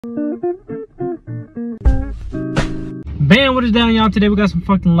Bam, what is down, y'all? Today we got some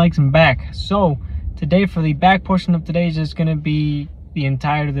fucking legs and back. So today for the back portion of today is just gonna be the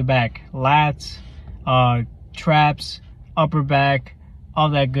entirety of the back. Lats, traps, upper back, all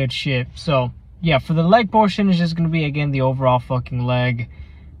that good shit. So yeah, for the leg portion is just gonna be again the overall fucking leg.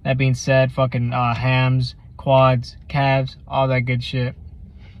 That being said, fucking hams, quads, calves, all that good shit.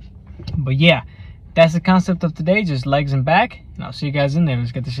 But yeah, that's the concept of today, just legs and back. And I'll see you guys in there.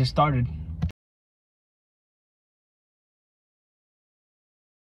 Let's get this shit started.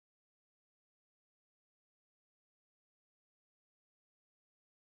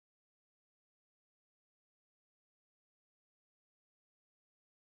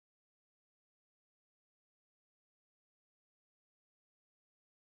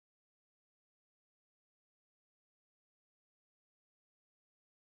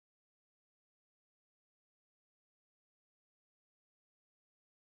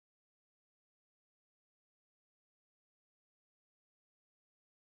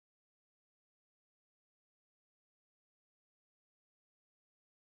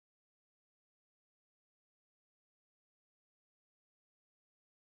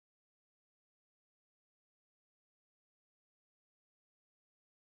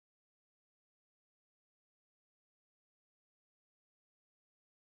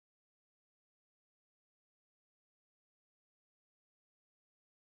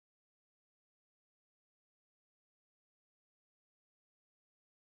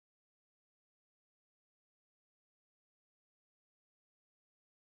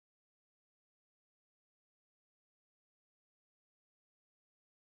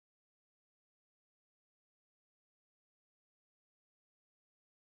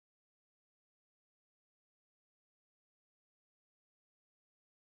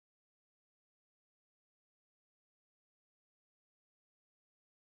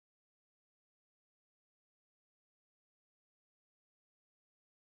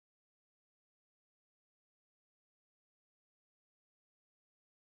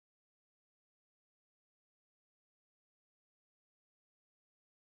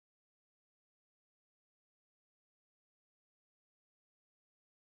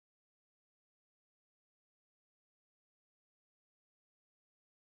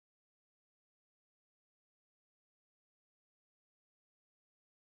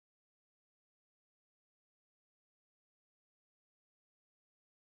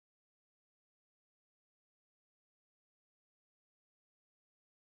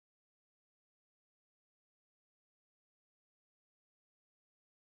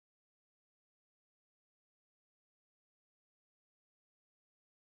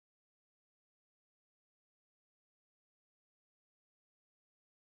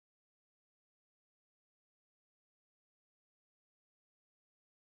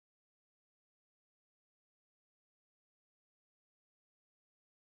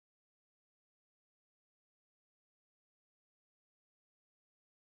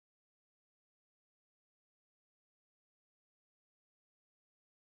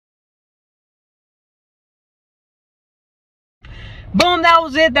 Boom, that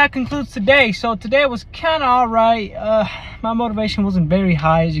was it. That concludes today. So today was kind of alright. My motivation wasn't very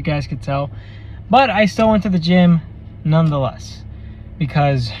high, as you guys could tell, but I still went to the gym nonetheless,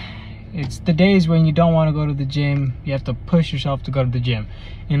 because it's the days when you don't want to go to the gym, you have to push yourself to go to the gym.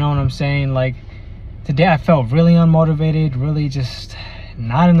 You know what I'm saying? Like today I felt really unmotivated, really just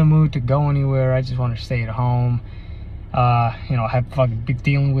not in the mood to go anywhere. I just want to stay at home, you know, have fucking be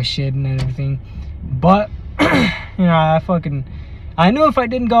dealing with shit and everything. But you know, I knew if I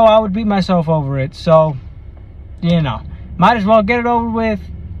didn't go, I would beat myself over it. So, you know, might as well get it over with.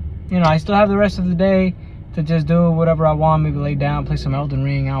 You know, I still have the rest of the day to just do whatever I want. Maybe lay down, play some Elden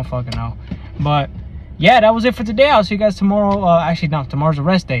Ring. I don't fucking know. But yeah, that was it for today. I'll see you guys tomorrow. Actually, no, tomorrow's a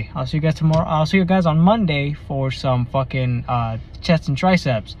rest day. I'll see you guys tomorrow. I'll see you guys on Monday for some fucking chest and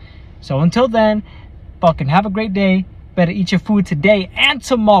triceps. So until then, fucking have a great day. Better eat your food today and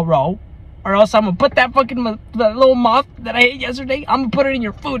tomorrow, or else I'm gonna put that that little moth that I ate yesterday, I'm gonna put it in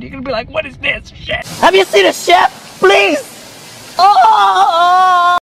your food. You're gonna be like, what is this shit? Have you seen a chef? Please! Oh!